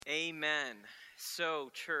Amen. So,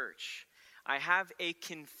 church, I have a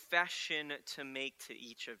confession to make to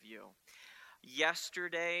each of you.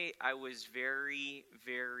 Yesterday, I was very,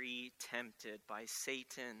 very tempted by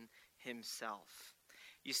Satan himself.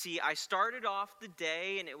 You see, I started off the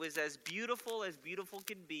day and it was as beautiful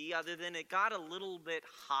could be, other than it got a little bit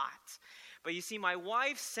hot. But you see, my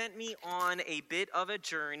wife sent me on a bit of a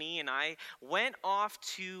journey and I went off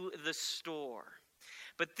to the store.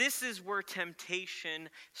 But this is where temptation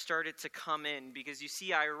started to come in, because you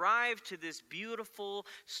see, I arrived to this beautiful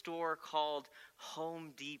store called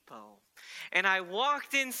Home Depot. And I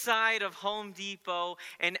walked inside of Home Depot,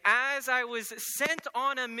 and as I was sent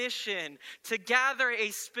on a mission to gather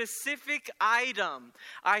a specific item,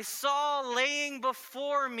 I saw laying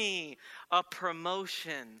before me a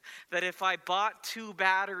promotion that if I bought 2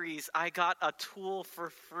 batteries, I got a tool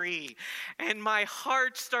for free. And my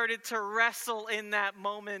heart started to wrestle in that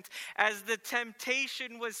moment as the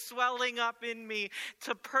temptation was swelling up in me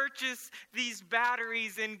to purchase these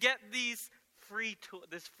batteries and get this free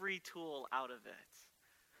tool out of it.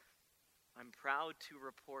 I'm proud to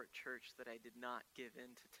report, church, that I did not give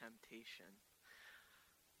in to temptation.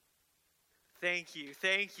 Thank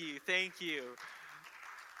you.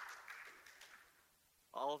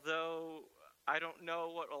 Although I don't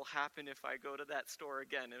know what will happen if I go to that store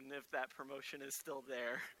again and if that promotion is still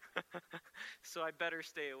there. So I better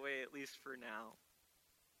stay away at least for now.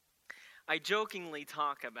 I jokingly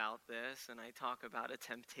talk about this, and I talk about a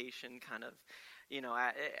temptation kind of,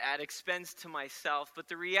 at expense to myself. But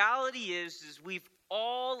the reality is we've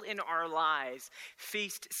all in our lives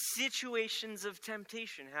faced situations of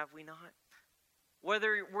temptation, have we not?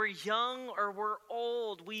 Whether we're young or we're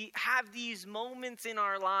old, we have these moments in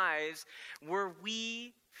our lives where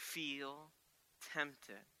we feel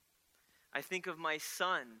tempted. I think of my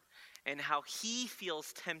son and how he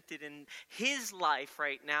feels tempted in his life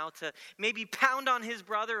right now to maybe pound on his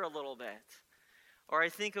brother a little bit. Or I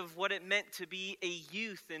think of what it meant to be a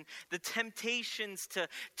youth and the temptations to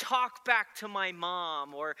talk back to my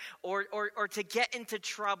mom or to get into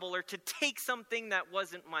trouble or to take something that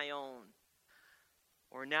wasn't my own.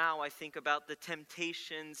 Or now I think about the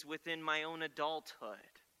temptations within my own adulthood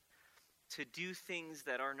to do things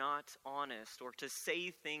that are not honest or to say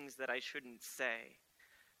things that I shouldn't say.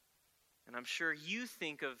 And I'm sure you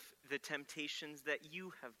think of the temptations that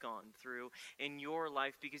you have gone through in your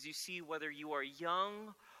life, because you see, whether you are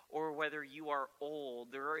young or whether you are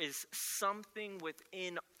old, there is something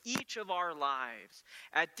within each of our lives,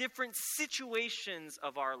 at different situations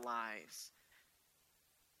of our lives,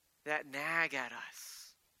 that nag at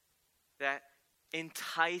us, that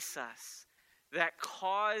entice us, that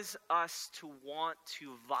cause us to want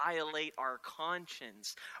to violate our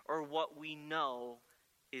conscience or what we know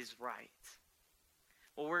is right.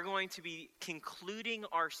 Well, we're going to be concluding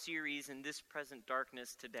our series in This Present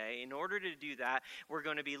Darkness today. In order to do that, we're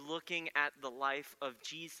going to be looking at the life of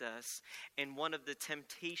Jesus and one of the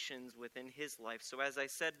temptations within his life. So as I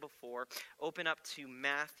said before, open up to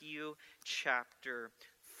Matthew chapter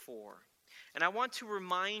 4. And I want to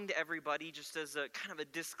remind everybody, just as a kind of a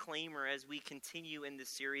disclaimer as we continue in this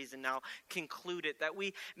series and now conclude it, that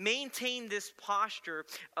we maintain this posture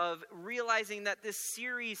of realizing that this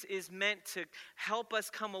series is meant to help us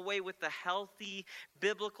come away with a healthy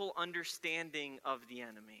biblical understanding of the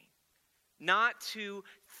enemy. Not to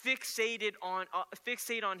fixate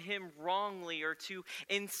on him wrongly or to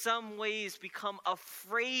in some ways become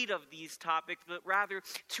afraid of these topics, but rather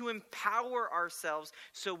to empower ourselves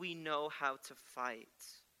so we know how to fight.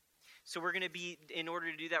 So in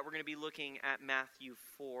order to do that, we're going to be looking at Matthew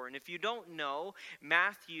 4. And if you don't know,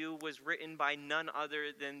 Matthew was written by none other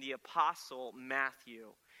than the apostle Matthew.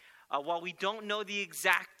 While we don't know the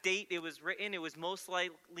exact date it was most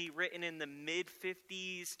likely written in the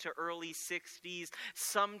mid-50s to early 60s,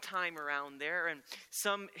 sometime around there. And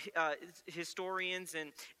some historians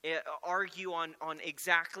argue on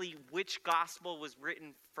exactly which gospel was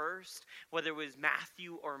written first, whether it was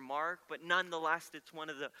Matthew or Mark, but nonetheless, it's one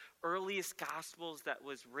of the earliest gospels that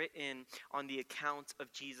was written on the account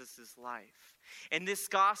of Jesus' life. And this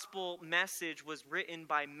gospel message was written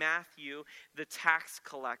by Matthew, the tax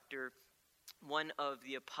collector, one of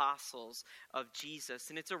the apostles of Jesus.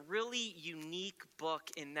 And it's a really unique book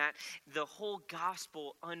in that the whole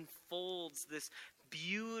gospel unfolds this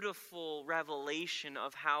beautiful revelation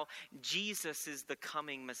of how Jesus is the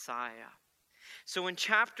coming Messiah. So in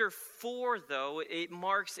chapter 4, though, it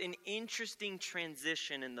marks an interesting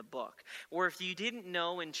transition in the book. Or if you didn't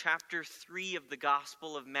know, in chapter 3 of the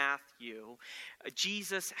Gospel of Matthew,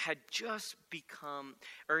 Jesus had just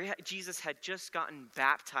gotten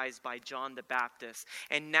baptized by John the Baptist.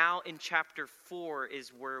 And now in chapter 4 is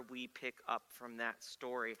where we pick up from that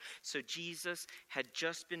story. So Jesus had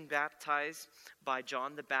just been baptized by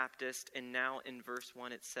John the Baptist, and now in verse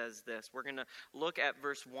 1 it says this. We're going to look at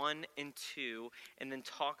verse 1 and 2, and then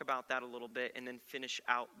talk about that a little bit, and then finish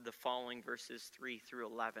out the following verses 3 through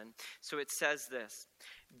 11. So it says this: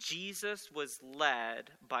 Jesus was led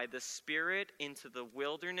by the Spirit into the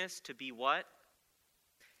wilderness to be what?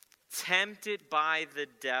 Tempted by the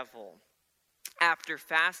devil. After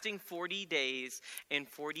fasting 40 days and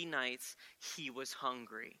 40 nights, he was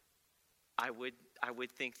hungry. I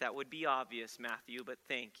would think that would be obvious, Matthew, but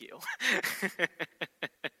thank you.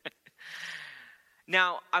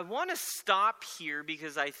 Now, I want to stop here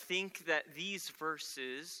because I think that these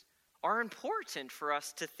verses are important for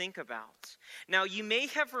us to think about. Now, you may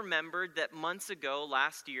have remembered that months ago,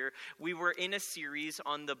 last year, we were in a series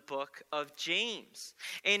on the book of James.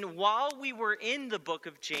 And while we were in the book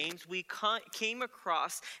of James, we came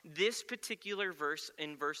across this particular verse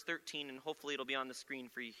in verse 13, and hopefully it'll be on the screen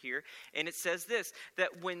for you here. And it says this, that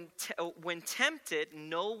when tempted,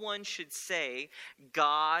 no one should say,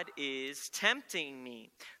 God is tempting me.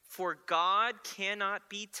 For God cannot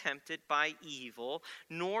be tempted by evil,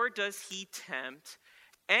 nor does he tempt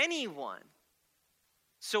anyone.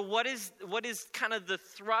 So what is kind of the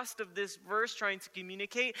thrust of this verse trying to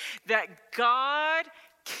communicate? That God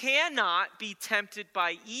cannot be tempted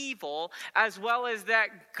by evil, as well as that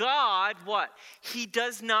God, what? He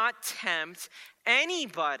does not tempt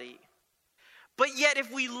anybody. But yet,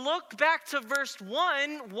 if we look back to verse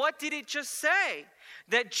 1, what did it just say?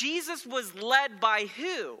 That Jesus was led by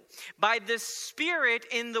who? By the Spirit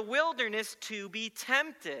in the wilderness to be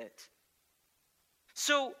tempted.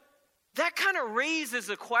 So that kind of raises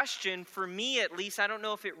a question for me, at least. I don't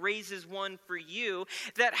know if it raises one for you.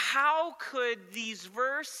 That how could these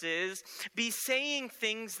verses be saying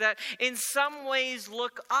things that in some ways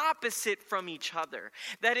look opposite from each other?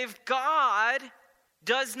 That if God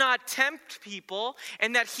does not tempt people,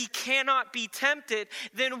 and that he cannot be tempted,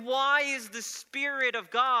 then why is the Spirit of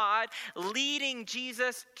God leading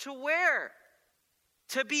Jesus to where?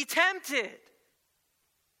 To be tempted.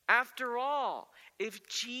 After all, if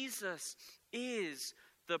Jesus is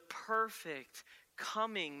the perfect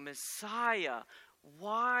coming Messiah,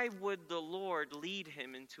 why would the Lord lead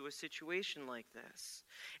him into a situation like this?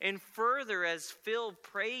 And further, as Phil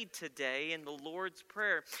prayed today in the Lord's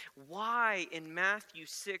Prayer, why in Matthew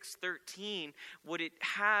 6:13 would it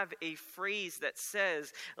have a phrase that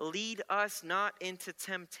says, lead us not into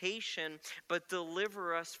temptation, but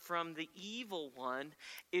deliver us from the evil one,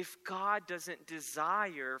 if God doesn't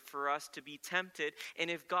desire for us to be tempted,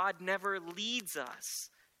 and if God never leads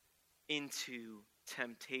us into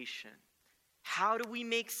temptation? How do we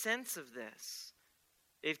make sense of this?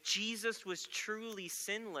 If Jesus was truly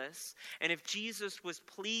sinless, and if Jesus was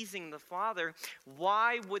pleasing the Father,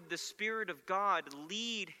 why would the Spirit of God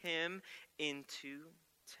lead him into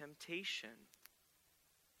temptation?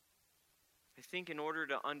 I think in order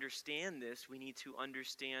to understand this, we need to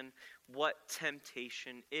understand what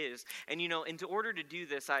temptation is. And in order to do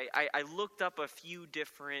this, I looked up a few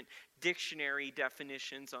different dictionary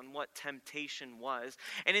definitions on what temptation was.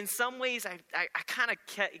 And in some ways, I kind of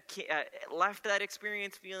left that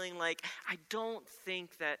experience feeling like I don't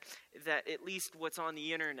think that at least what's on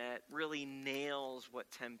the internet really nails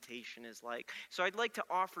what temptation is like. So I'd like to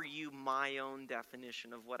offer you my own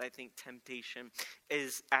definition of what I think temptation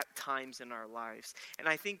is at times in our lives. And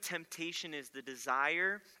I think temptation is the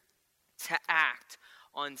desire to act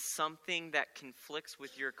on something that conflicts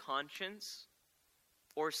with your conscience,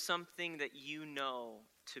 or something that you know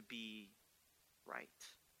to be right.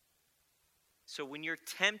 So when you're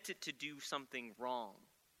tempted to do something wrong,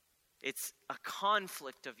 it's a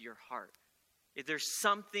conflict of your heart. If there's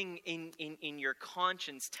something in your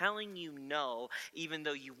conscience telling you no, even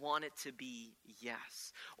though you want it to be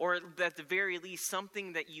yes. Or at the very least,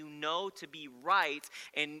 something that you know to be right,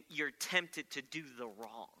 and you're tempted to do the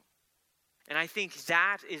wrong. And I think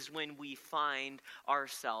that is when we find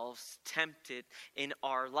ourselves tempted in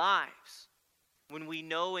our lives. When we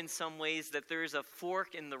know in some ways that there's a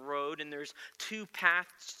fork in the road and there's two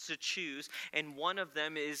paths to choose, and one of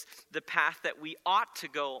them is the path that we ought to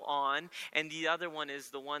go on, and the other one is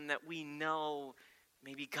the one that we know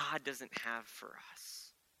maybe God doesn't have for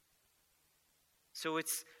us. So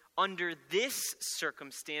it's under this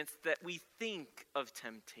circumstance that we think of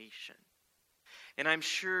temptation. And I'm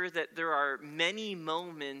sure that there are many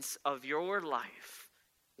moments of your life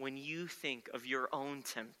when you think of your own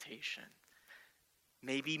temptation.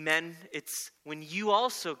 Maybe, men, it's when you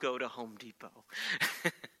also go to Home Depot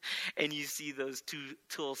and you see those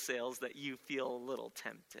tool sales that you feel a little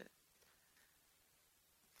tempted.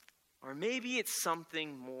 Or maybe it's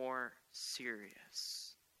something more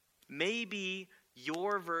serious. Maybe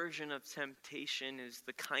your version of temptation is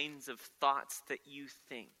the kinds of thoughts that you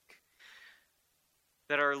think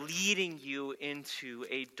that are leading you into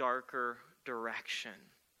a darker direction.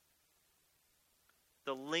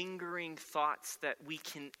 The lingering thoughts that we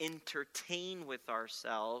can entertain with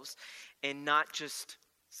ourselves and not just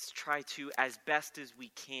try to, as best as we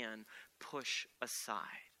can, push aside.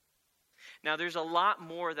 Now, there's a lot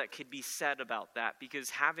more that could be said about that, because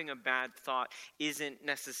having a bad thought isn't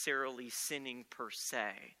necessarily sinning per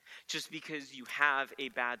se. Just because you have a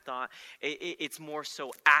bad thought, it's more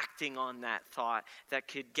so acting on that thought that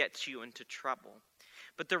could get you into trouble.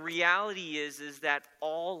 But the reality is that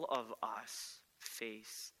all of us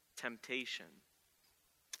face temptation.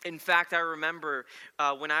 In fact, I remember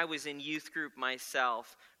when I was in youth group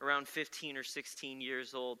myself, around 15 or 16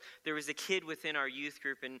 years old, there was a kid within our youth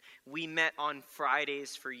group, and we met on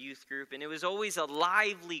Fridays for youth group, and it was always a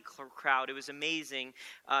lively crowd. It was amazing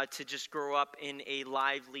to just grow up in a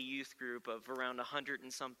lively youth group of around 100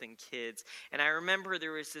 and something kids. And I remember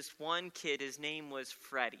there was this one kid, his name was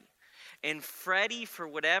Freddie. And Freddie, for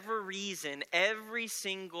whatever reason, every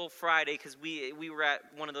single Friday, because we were at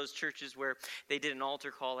one of those churches where they did an altar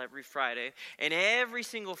call every Friday, and every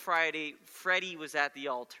single Friday, Freddie was at the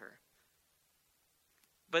altar.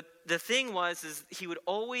 But the thing is he would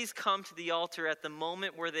always come to the altar at the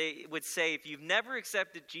moment where they would say, if you've never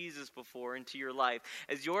accepted Jesus before into your life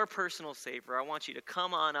as your personal Savior, I want you to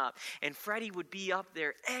come on up. And Freddie would be up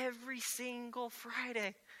there every single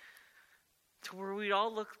Friday. To where we'd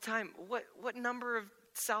all look at time, what number of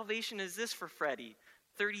salvation is this for Freddie?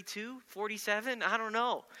 32? 47? I don't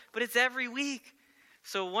know. But it's every week.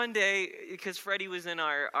 So one day, because Freddie was in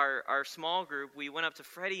our small group, we went up to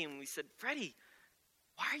Freddie and we said, Freddie,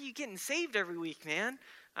 why are you getting saved every week, man?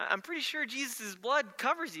 I'm pretty sure Jesus' blood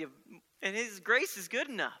covers you and His grace is good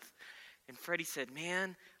enough. And Freddie said,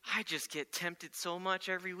 man, I just get tempted so much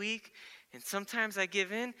every week. And sometimes I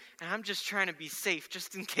give in, and I'm just trying to be safe,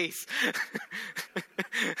 just in case.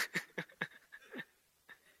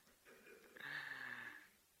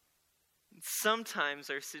 Sometimes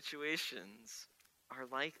our situations are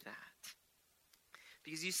like that.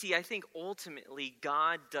 Because you see, I think ultimately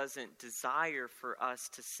God doesn't desire for us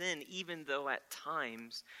to sin, even though at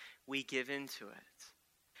times we give into it.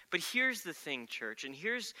 But here's the thing, church, and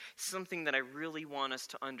here's something that I really want us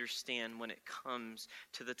to understand when it comes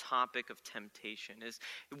to the topic of temptation, is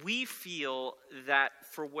we feel that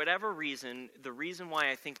for whatever reason, the reason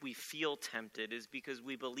why I think we feel tempted is because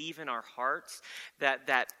we believe in our hearts that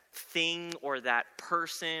that thing or that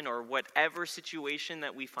person or whatever situation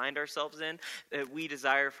that we find ourselves in, that we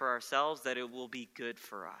desire for ourselves, that it will be good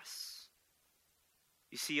for us.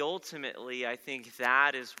 You see, ultimately, I think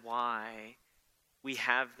that is why we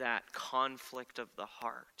have that conflict of the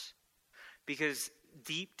heart. Because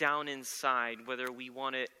deep down inside, whether we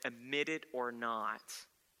want to admit it or not,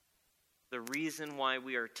 the reason why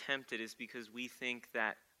we are tempted is because we think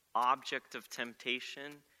that object of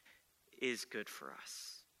temptation is good for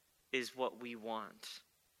us, is what we want,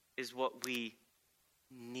 is what we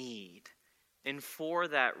need. And for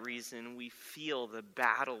that reason, we feel the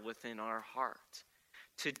battle within our heart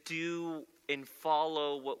to do and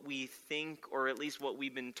follow what we think, or at least what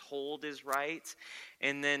we've been told is right,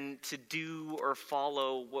 and then to do or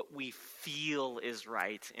follow what we feel is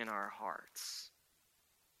right in our hearts.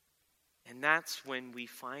 And that's when we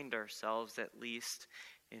find ourselves, at least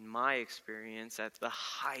in my experience, at the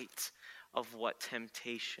height of what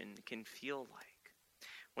temptation can feel like,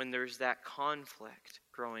 when there's that conflict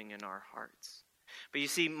growing in our hearts. But you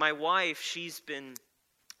see, my wife, she's been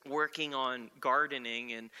working on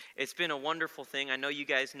gardening, and it's been a wonderful thing. I know you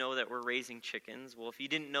guys know that we're raising chickens. Well, if you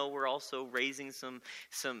didn't know, we're also raising some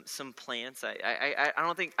plants. I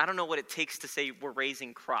don't know what it takes to say we're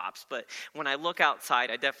raising crops, but when I look outside,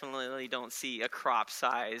 I definitely don't see a crop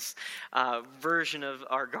size version of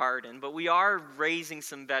our garden. But we are raising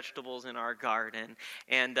some vegetables in our garden,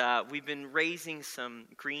 and we've been raising some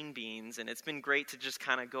green beans, and it's been great to just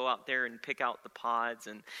kind of go out there and pick out the pods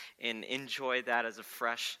and enjoy that as a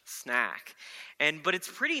fresh snack. But it's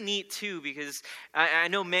pretty neat too, because I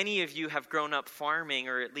know many of you have grown up farming,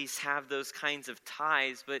 or at least have those kinds of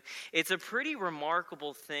ties, but it's a pretty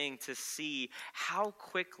remarkable thing to see how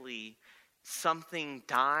quickly something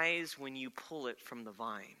dies when you pull it from the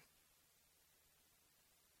vine.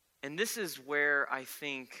 And this is where I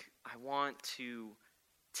think I want to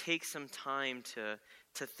take some time to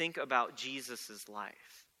think about Jesus'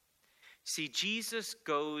 life. See, Jesus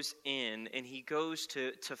goes in and he goes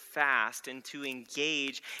to fast and to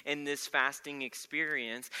engage in this fasting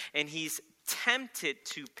experience. And he's tempted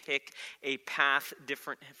to pick a path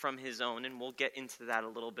different from his own. And we'll get into that a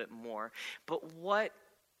little bit more. But what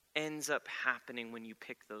ends up happening when you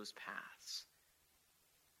pick those paths?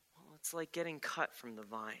 Well, it's like getting cut from the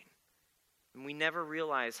vine. And we never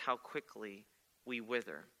realize how quickly we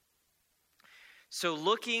wither. So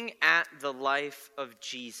looking at the life of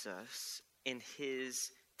Jesus in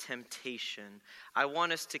his temptation, I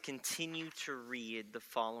want us to continue to read the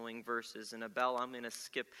following verses. And Abel, I'm going to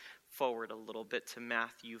skip forward a little bit to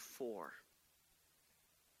Matthew 4.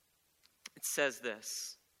 It says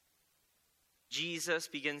this. Jesus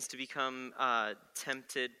begins to become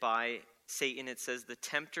tempted by Satan. It says, the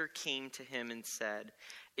tempter came to him and said,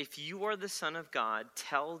 if you are the Son of God,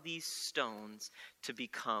 tell these stones to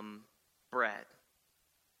become bread.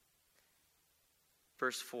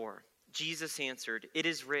 Verse 4, Jesus answered, it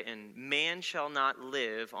is written, man shall not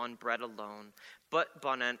live on bread alone, but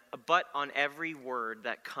on every word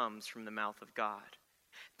that comes from the mouth of God.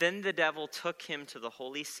 Then the devil took him to the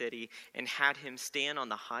holy city and had him stand on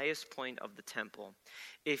the highest point of the temple.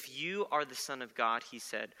 If you are the Son of God, he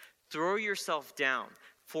said, throw yourself down.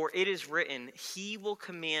 For it is written, he will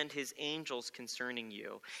command his angels concerning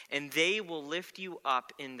you, and they will lift you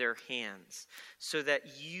up in their hands, so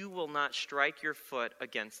that you will not strike your foot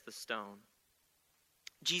against the stone.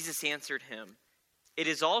 Jesus answered him, it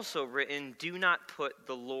is also written, do not put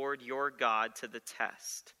the Lord your God to the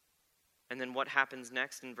test. And then what happens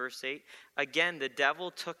next in verse 8? Again, the devil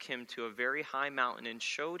took him to a very high mountain and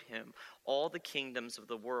showed him all the kingdoms of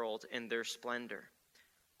the world and their splendor.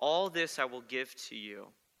 All this I will give to you,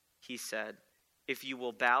 he said, if you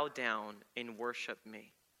will bow down and worship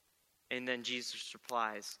me. And then Jesus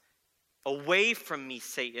replies, away from me,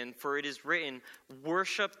 Satan, for it is written,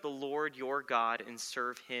 worship the Lord your God and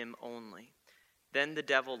serve him only. Then the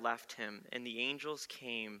devil left him, and the angels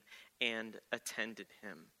came and attended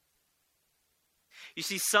him. You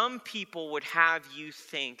see, some people would have you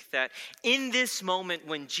think that in this moment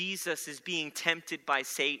when Jesus is being tempted by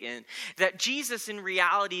Satan, that Jesus in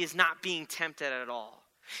reality is not being tempted at all.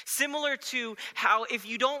 Similar to how if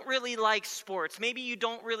you don't really like sports, maybe you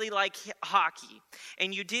don't really like hockey,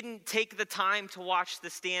 and you didn't take the time to watch the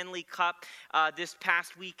Stanley Cup this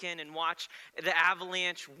past weekend and watch the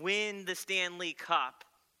Avalanche win the Stanley Cup,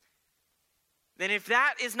 then if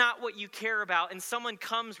that is not what you care about and someone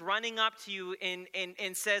comes running up to you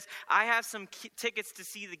and says, I have some tickets to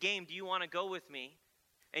see the game, do you want to go with me?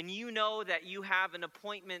 And you know that you have an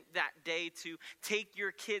appointment that day to take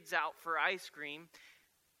your kids out for ice cream,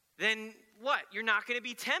 then what? You're not going to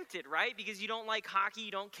be tempted, right? Because you don't like hockey,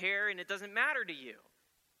 you don't care, and it doesn't matter to you.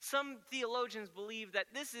 Some theologians believe that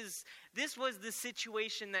this was the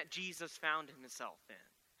situation that Jesus found himself in.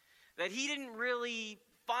 That he didn't really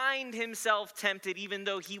find himself tempted even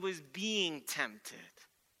though he was being tempted.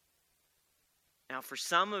 Now for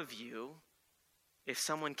some of you, if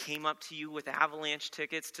someone came up to you with Avalanche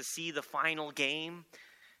tickets to see the final game,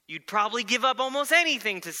 you'd probably give up almost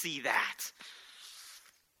anything to see that.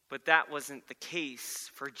 But that wasn't the case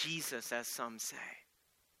for Jesus, as some say.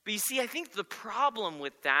 But you see, I think the problem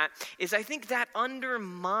with that is I think that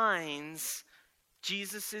undermines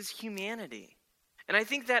Jesus' humanity. And I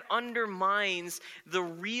think that undermines the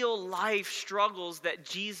real life struggles that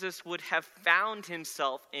Jesus would have found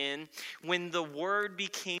himself in when the Word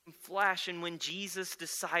became flesh and when Jesus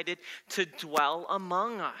decided to dwell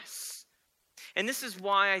among us. And this is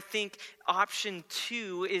why I think option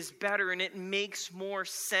 2 is better, and it makes more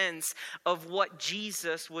sense of what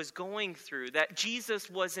Jesus was going through. That Jesus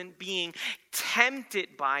wasn't being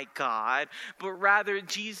tempted by God, but rather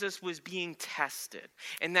Jesus was being tested.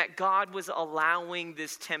 And that God was allowing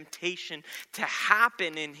this temptation to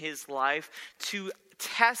happen in his life to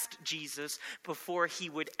test Jesus before he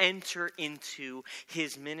would enter into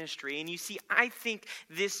his ministry. And you see, I think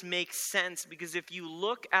this makes sense because if you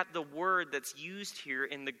look at the word that's used here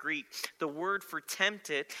in the Greek, the word for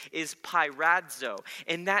tempted is pyradzo.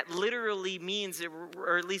 And that literally means,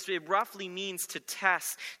 or at least it roughly means to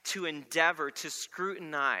test, to endeavor, to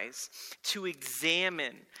scrutinize, to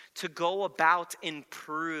examine, to go about and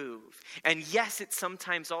prove. And yes, it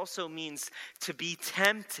sometimes also means to be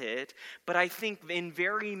tempted, but I think in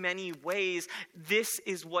very many ways, this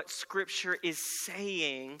is what Scripture is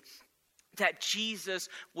saying that Jesus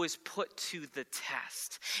was put to the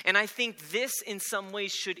test. And I think this in some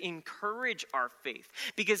ways should encourage our faith,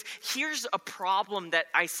 because here's a problem that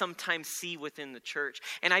I sometimes see within the church,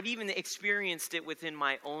 and I've even experienced it within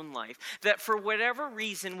my own life, that for whatever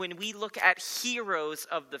reason, when we look at heroes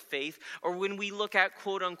of the faith, or when we look at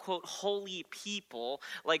quote unquote holy people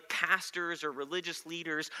like pastors or religious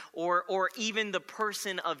leaders, or even the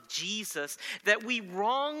person of Jesus, that we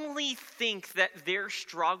wrongly think that their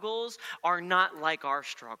struggles are not like our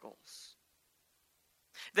struggles.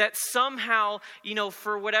 That somehow,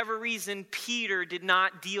 for whatever reason, Peter did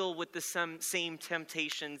not deal with the same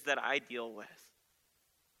temptations that I deal with.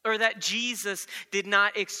 Or that Jesus did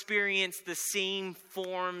not experience the same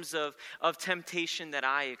forms of temptation that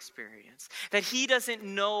I experience. That he doesn't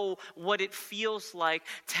know what it feels like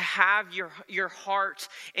to have your heart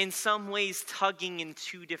in some ways tugging in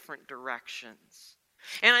two different directions.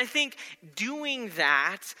 And I think doing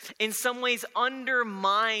that in some ways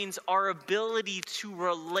undermines our ability to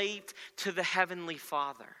relate to the Heavenly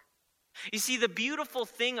Father. You see, the beautiful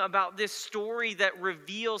thing about this story that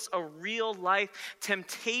reveals a real life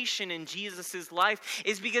temptation in Jesus' life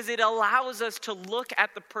is because it allows us to look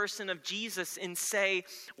at the person of Jesus and say,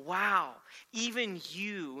 wow, even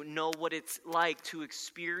you know what it's like to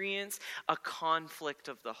experience a conflict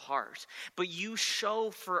of the heart. But you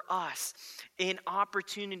show for us an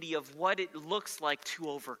opportunity of what it looks like to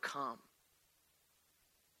overcome.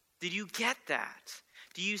 Did you get that?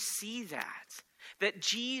 Do you see that? That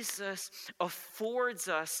Jesus affords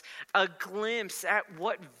us a glimpse at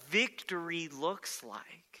what victory looks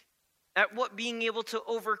like, at what being able to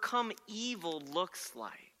overcome evil looks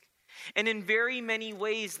like. And in very many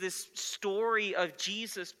ways, this story of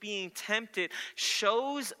Jesus being tempted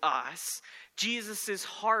shows us Jesus'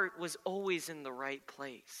 heart was always in the right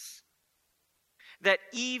place. That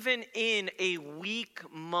even in a weak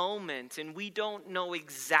moment, and we don't know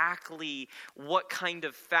exactly what kind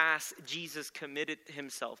of fast Jesus committed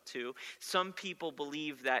himself to. Some people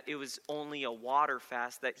believe that it was only a water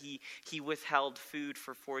fast, that he withheld food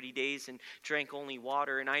for 40 days and drank only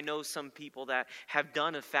water. And I know some people that have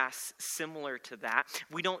done a fast similar to that.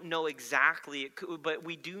 We don't know exactly, but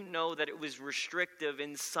we do know that it was restrictive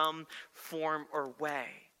in some form or way.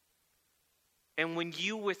 And when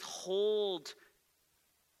you withhold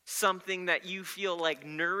something that you feel like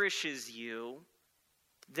nourishes you,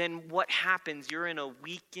 then what happens? You're in a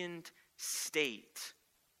weakened state.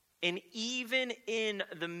 And even in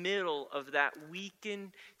the middle of that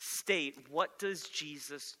weakened state, what does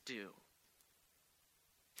Jesus do?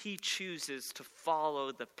 He chooses to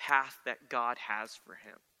follow the path that God has for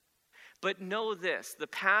him. But know this, the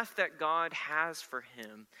path that God has for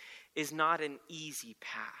him is not an easy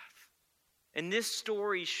path. And this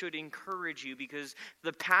story should encourage you, because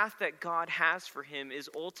the path that God has for him is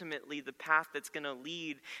ultimately the path that's going to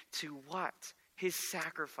lead to what? His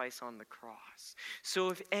sacrifice on the cross. So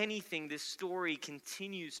if anything, this story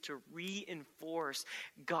continues to reinforce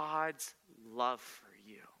God's love for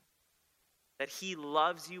you. That he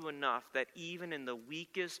loves you enough that even in the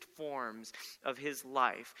weakest forms of his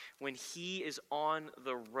life, when he is on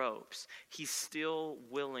the ropes, he's still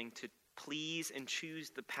willing to please and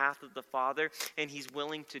choose the path of the Father, and he's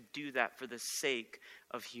willing to do that for the sake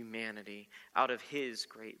of humanity, out of his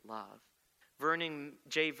great love.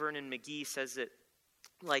 J. Vernon McGee says it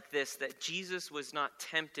like this, that Jesus was not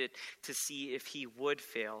tempted to see if he would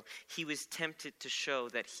fail. He was tempted to show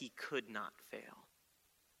that he could not fail.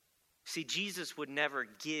 See, Jesus would never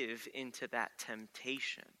give into that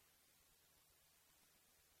temptation.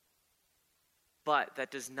 But that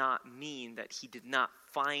does not mean that he did not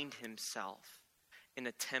find himself in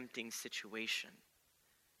a tempting situation.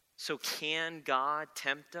 So can God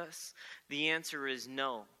tempt us? The answer is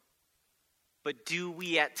no. But do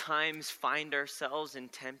we at times find ourselves in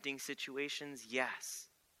tempting situations? Yes.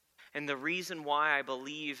 And the reason why I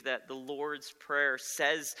believe that the Lord's Prayer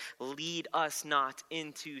says, lead us not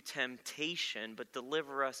into temptation, but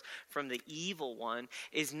deliver us from the evil one,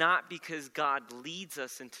 is not because God leads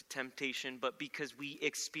us into temptation, but because we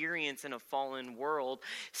experience in a fallen world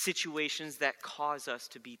situations that cause us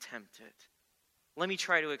to be tempted. Let me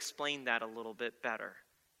try to explain that a little bit better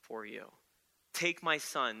for you. Take my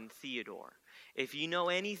son, Theodore. If you know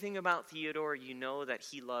anything about Theodore, you know that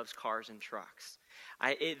he loves cars and trucks.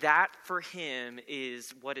 That for him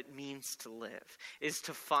is what it means to live, is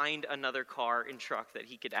to find another car and truck that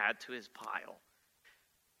he could add to his pile.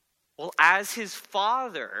 Well, as his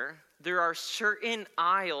father, there are certain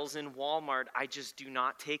aisles in Walmart I just do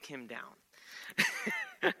not take him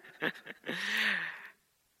down.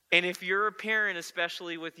 And if you're a parent,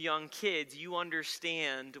 especially with young kids, you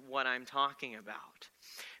understand what I'm talking about.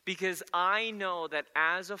 Because I know that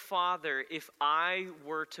as a father, if I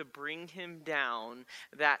were to bring him down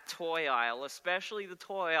that toy aisle, especially the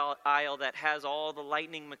toy aisle that has all the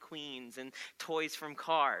Lightning McQueens and toys from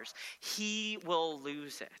Cars, he will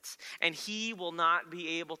lose it. And he will not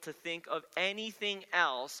be able to think of anything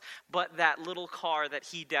else but that little car that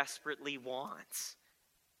he desperately wants.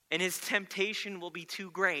 And his temptation will be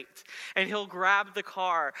too great. And he'll grab the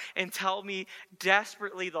car and tell me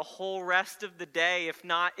desperately the whole rest of the day,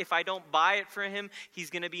 if I don't buy it for him, he's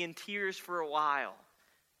going to be in tears for a while.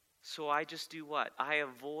 So I just do what? I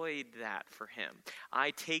avoid that for him.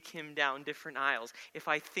 I take him down different aisles. If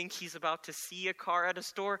I think he's about to see a car at a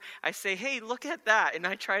store, I say, hey, look at that. And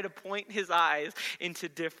I try to point his eyes into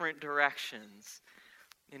different directions.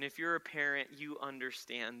 And if you're a parent, you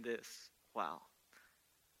understand this well.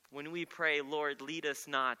 When we pray, Lord, lead us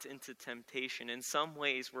not into temptation, in some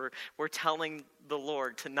ways we're telling the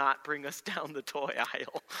Lord to not bring us down the toy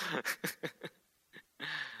aisle.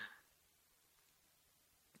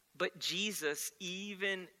 But Jesus,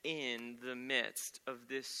 even in the midst of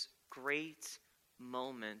this great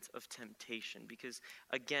moment of temptation, because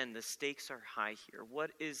again, the stakes are high here.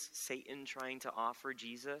 What is Satan trying to offer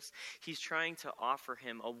Jesus? He's trying to offer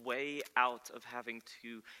him a way out of having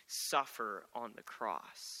to suffer on the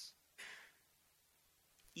cross.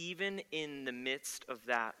 Even in the midst of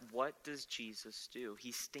that, what does Jesus do?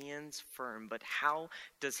 He stands firm, but how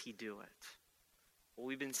does he do it? Well,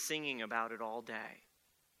 we've been singing about it all day.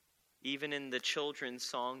 Even in the children's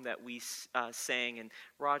song that we sang, and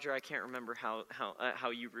Roger, I can't remember how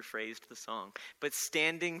you rephrased the song, but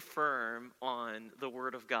standing firm on the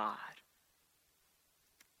Word of God.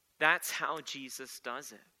 That's how Jesus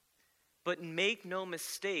does it. But make no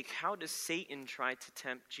mistake, how does Satan try to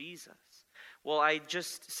tempt Jesus? Well, I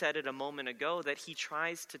just said it a moment ago that he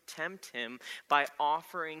tries to tempt him by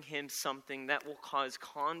offering him something that will cause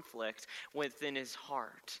conflict within his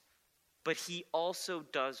heart. But he also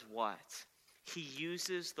does what? He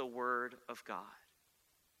uses the Word of God.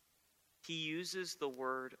 He uses the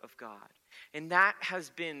Word of God. And that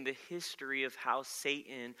has been the history of how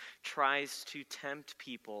Satan tries to tempt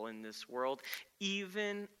people in this world,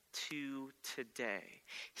 even to today.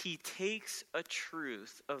 He takes a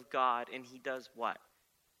truth of God and he does what?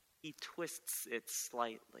 He twists it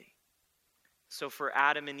slightly. So for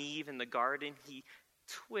Adam and Eve in the garden, he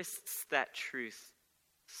twists that truth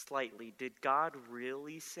slightly. Did God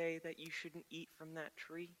really say that you shouldn't eat from that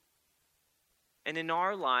tree? And in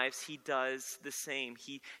our lives, he does the same.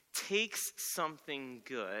 He takes something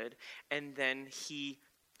good and then he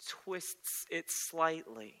twists it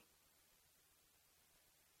slightly.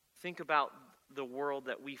 Think about the world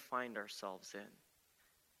that we find ourselves in.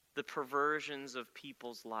 The perversions of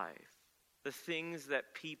people's life. The things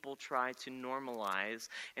that people try to normalize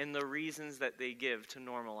and the reasons that they give to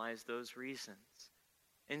normalize those reasons.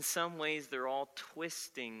 In some ways, they're all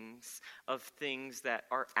twistings of things that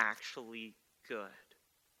are actually good.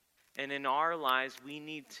 And in our lives, we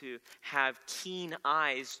need to have keen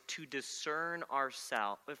eyes to discern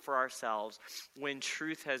for ourselves when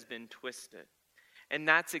truth has been twisted. And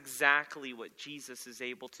that's exactly what Jesus is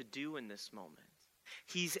able to do in this moment.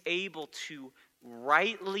 He's able to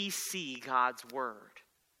rightly see God's word.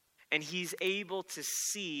 And he's able to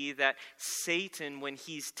see that Satan, when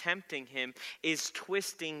he's tempting him, is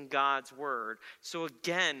twisting God's word. So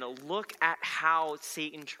again, look at how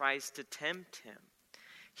Satan tries to tempt him.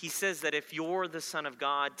 He says that if you're the Son of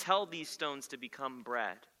God, tell these stones to become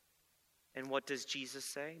bread. And what does Jesus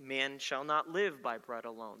say? Man shall not live by bread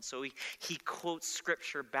alone. So he quotes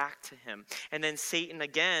scripture back to him. And then Satan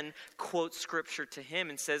again quotes scripture to him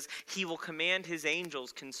and says, he will command his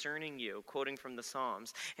angels concerning you, quoting from the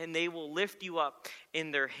Psalms, and they will lift you up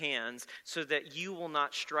in their hands so that you will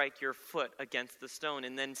not strike your foot against the stone.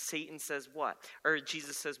 And then Satan says what? Or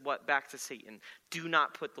Jesus says what back to Satan? Do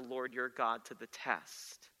not put the Lord your God to the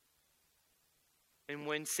test. And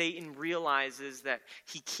when Satan realizes that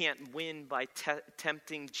he can't win by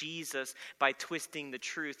tempting Jesus by twisting the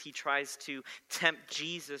truth, he tries to tempt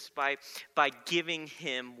Jesus by giving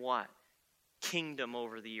him what? Kingdom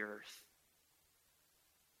over the earth.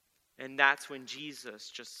 And that's when Jesus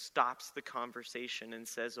just stops the conversation and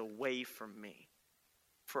says, away from me,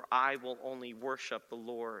 for I will only worship the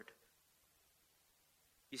Lord.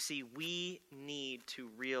 You see, we need to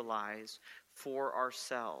realize for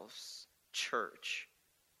ourselves, church,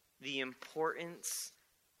 the importance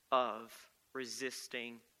of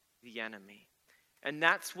resisting the enemy. And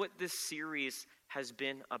that's what this series has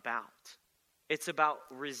been about. It's about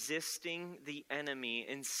resisting the enemy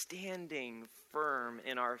and standing firm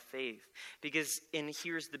in our faith. And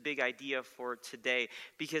here's the big idea for today,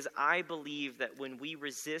 because I believe that when we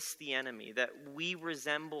resist the enemy, that we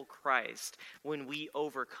resemble Christ when we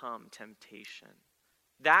overcome temptation.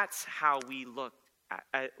 That's how we look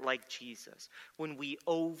like Jesus, when we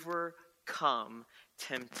overcome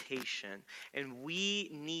temptation. And we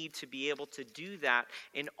need to be able to do that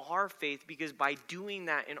in our faith, because by doing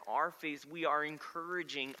that in our faith, we are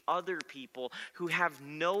encouraging other people who have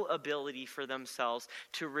no ability for themselves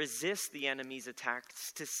to resist the enemy's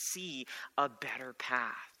attacks to see a better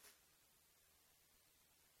path.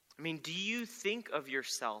 I mean, do you think of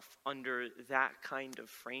yourself under that kind of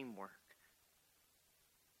framework?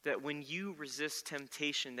 That when you resist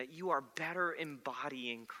temptation, that you are better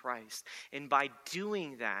embodying Christ. And by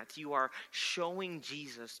doing that, you are showing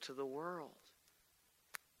Jesus to the world.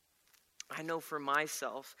 I know for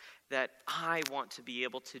myself that I want to be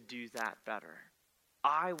able to do that better.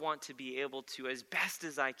 I want to be able to, as best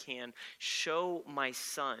as I can, show my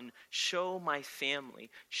son, show my family,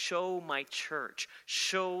 show my church,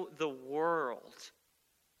 show the world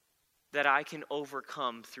that I can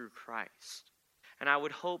overcome through Christ. And I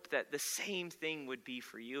would hope that the same thing would be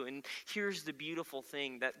for you. And here's the beautiful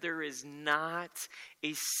thing, that there is not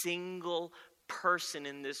a single person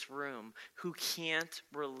in this room who can't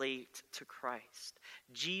relate to Christ.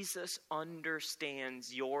 Jesus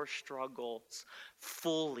understands your struggles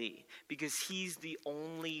fully, because he's the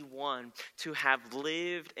only one to have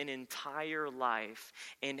lived an entire life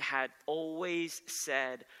and had always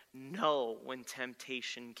said no when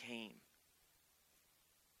temptation came.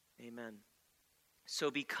 Amen. So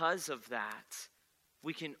because of that,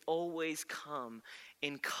 we can always come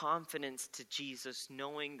in confidence to Jesus,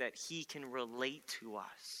 knowing that he can relate to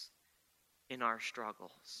us in our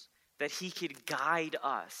struggles, that he could guide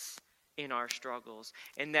us in our struggles,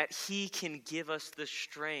 and that he can give us the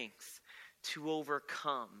strength to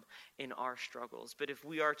overcome in our struggles. But if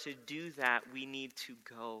we are to do that, we need to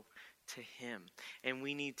go to him, and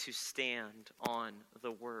we need to stand on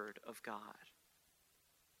the word of God.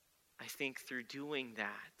 I think through doing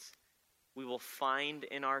that, we will find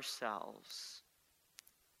in ourselves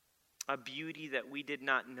a beauty that we did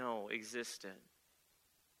not know existed,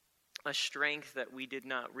 a strength that we did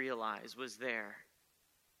not realize was there,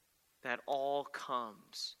 that all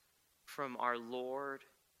comes from our Lord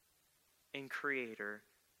and Creator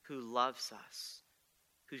who loves us,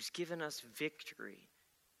 who's given us victory,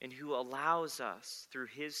 and who allows us through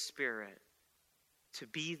his Spirit to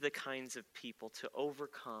be the kinds of people to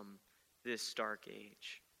overcome this dark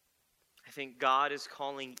age. I think God is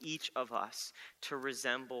calling each of us to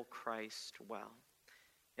resemble Christ well.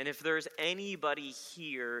 And if there's anybody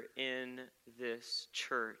here in this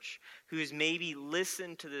church who's maybe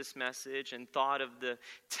listened to this message and thought of the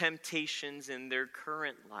temptations in their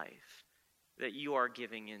current life that you are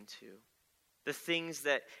giving into, the things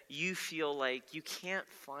that you feel like you can't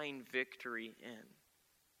find victory in,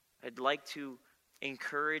 I'd like to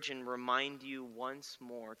encourage and remind you once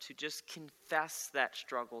more to just confess that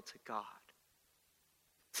struggle to God,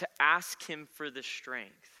 to ask him for the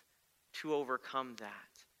strength to overcome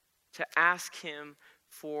that, to ask him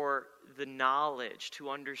for the knowledge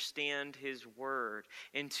to understand his word,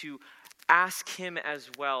 and to ask him as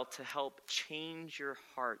well to help change your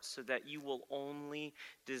heart so that you will only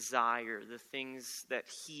desire the things that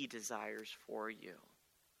he desires for you.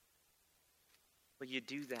 Will you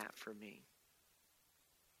do that for me?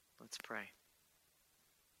 Let's pray.